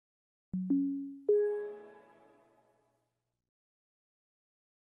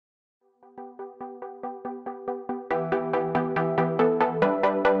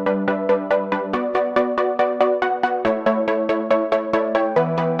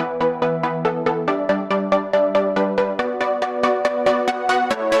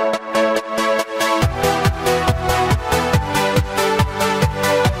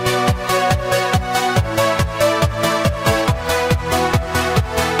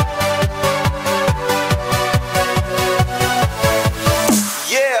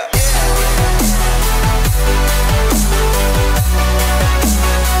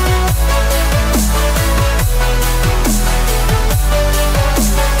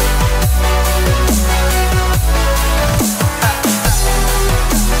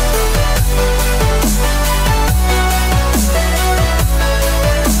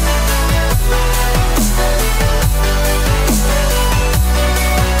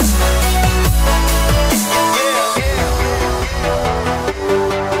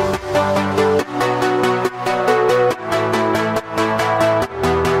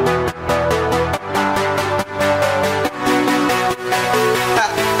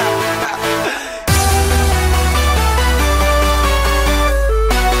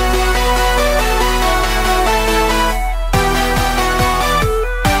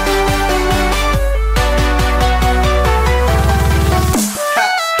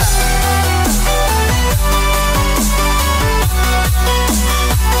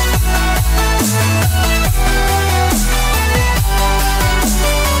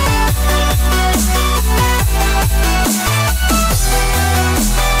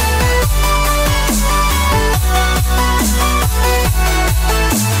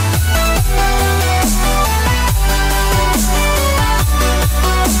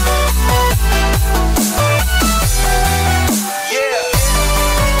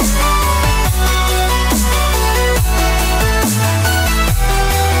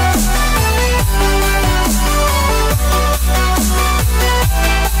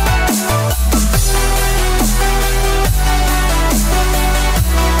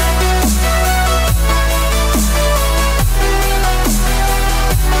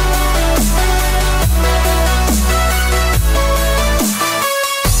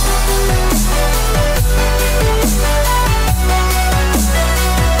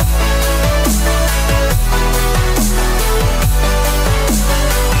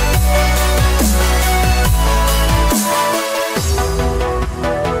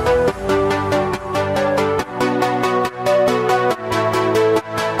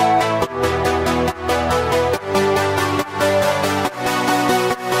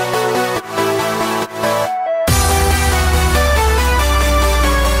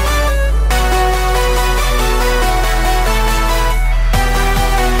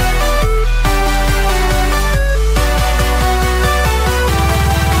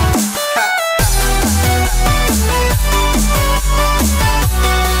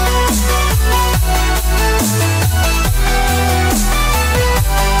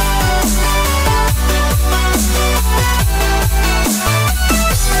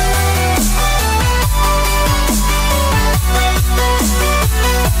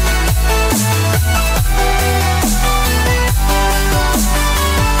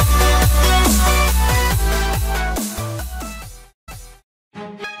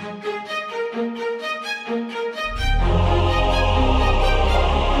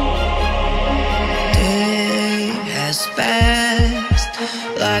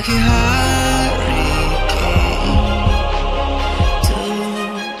like a hurricane to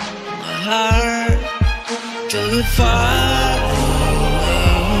my heart, drove it far away.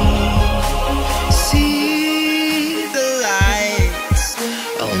 See the lights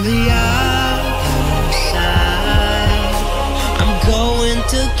on the other side. I'm going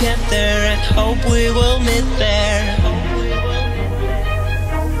to get there and hope we will meet there.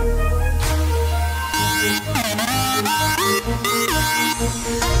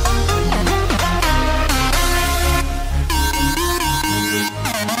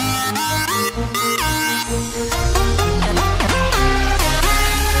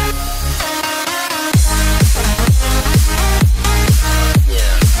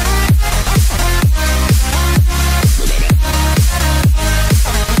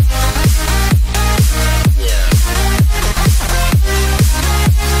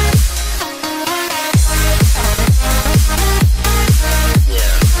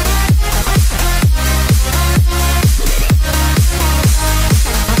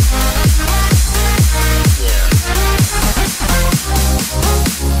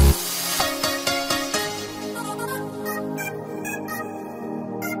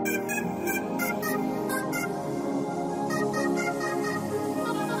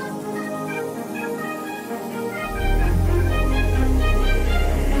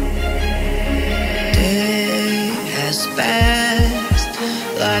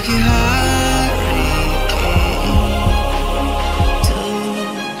 Like a hurricane to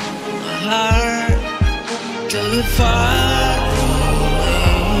my heart, drove it far away.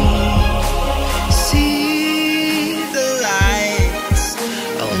 See the lights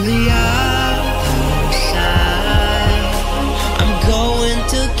on the other side. I'm going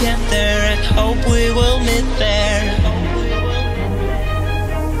to get there and hope we will meet there.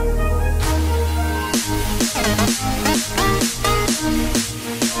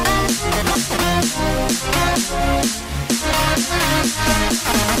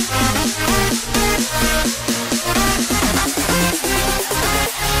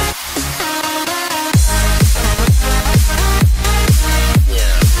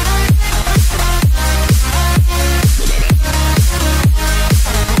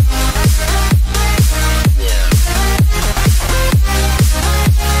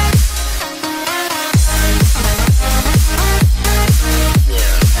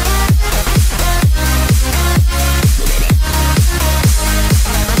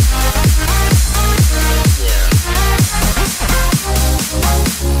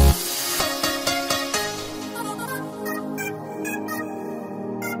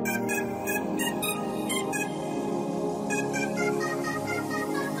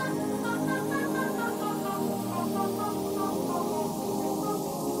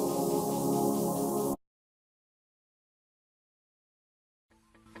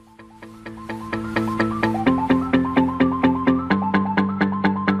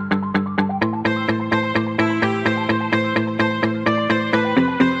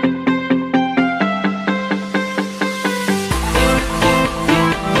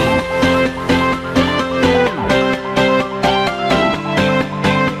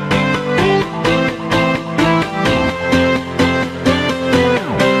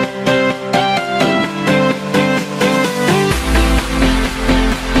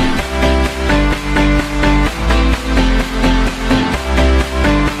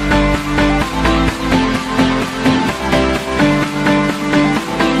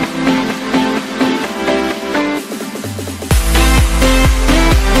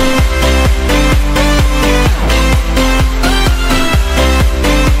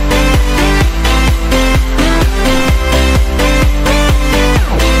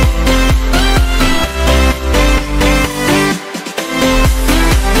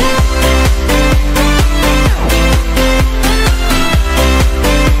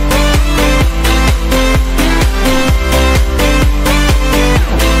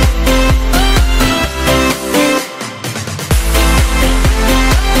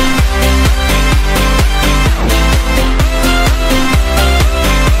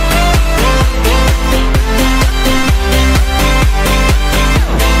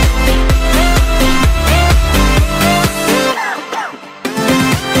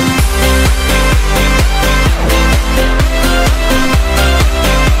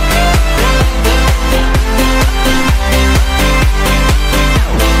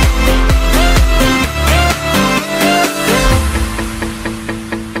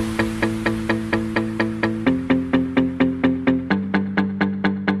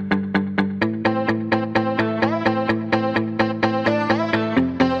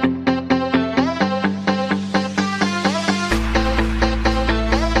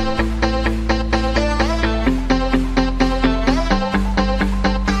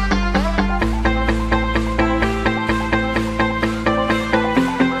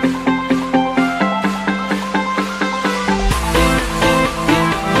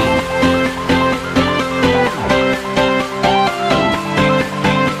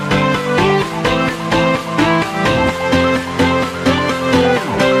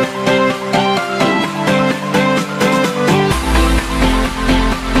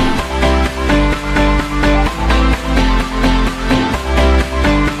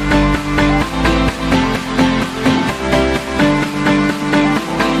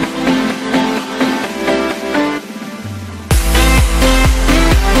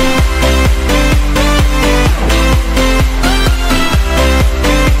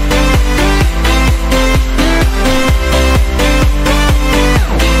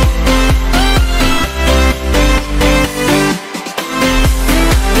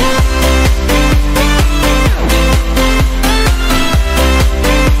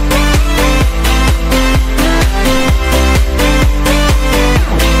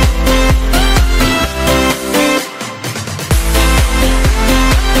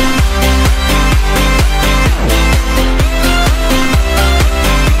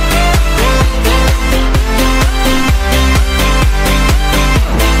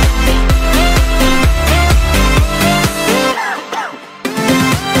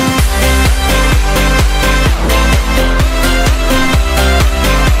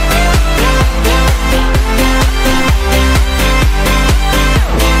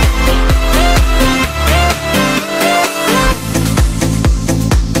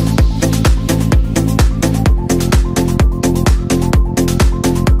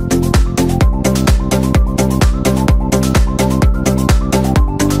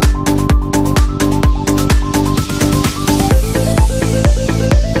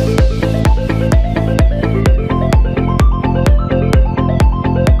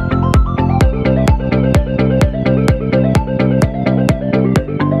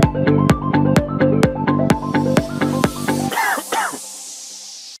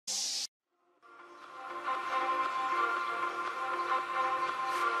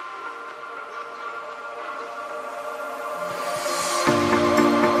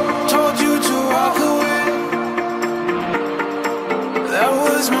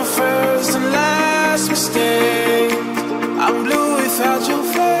 was my first and last mistake. I'm blue without your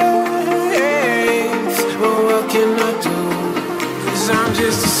face. But what can I do? 'Cause I'm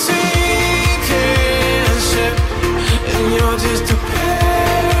just a sinking ship, and you're just a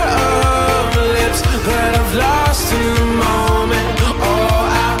pair of lips that I've lost in the moment. All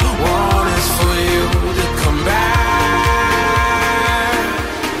I want is for you to come back.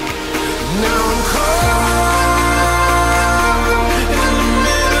 Now I'm caught in the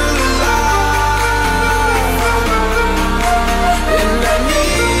middle of life, and I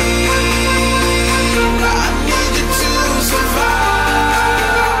need you to survive.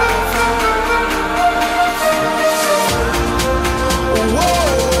 Whoa,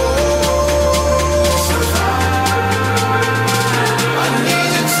 I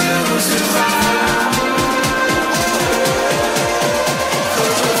need you to survive.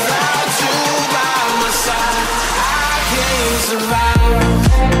 'Cause without you by my side, I can't survive.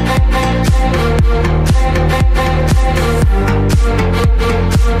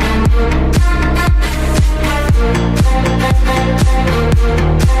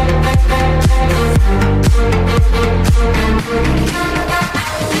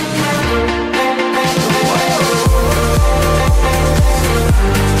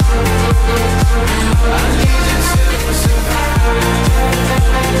 I need you to survive.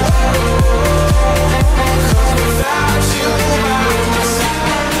 'Cause without you by my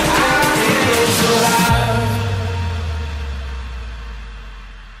side, I can't survive.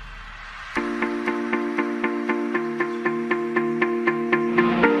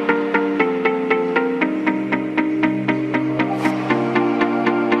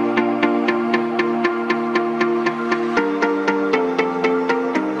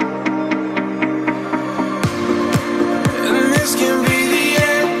 And this can be the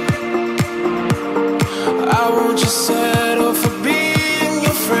end. I won't just settle for being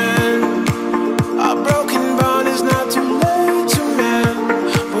your friend. Our broken bond is not too late to mend.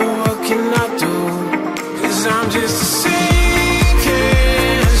 But what can I do? 'Cause I'm just a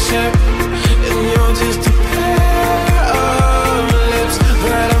sinking ship, and you're just a pair of lips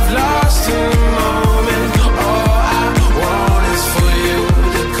that I've lost in the moment. All I want is for you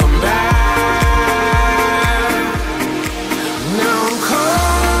to come back. Now I'm caught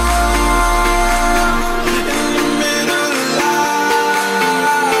in the middle of life,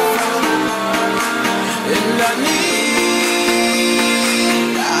 and I need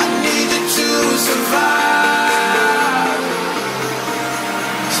you to survive.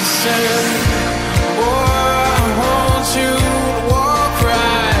 She said, boy, I want you to walk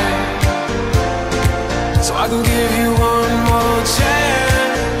right, so I can give you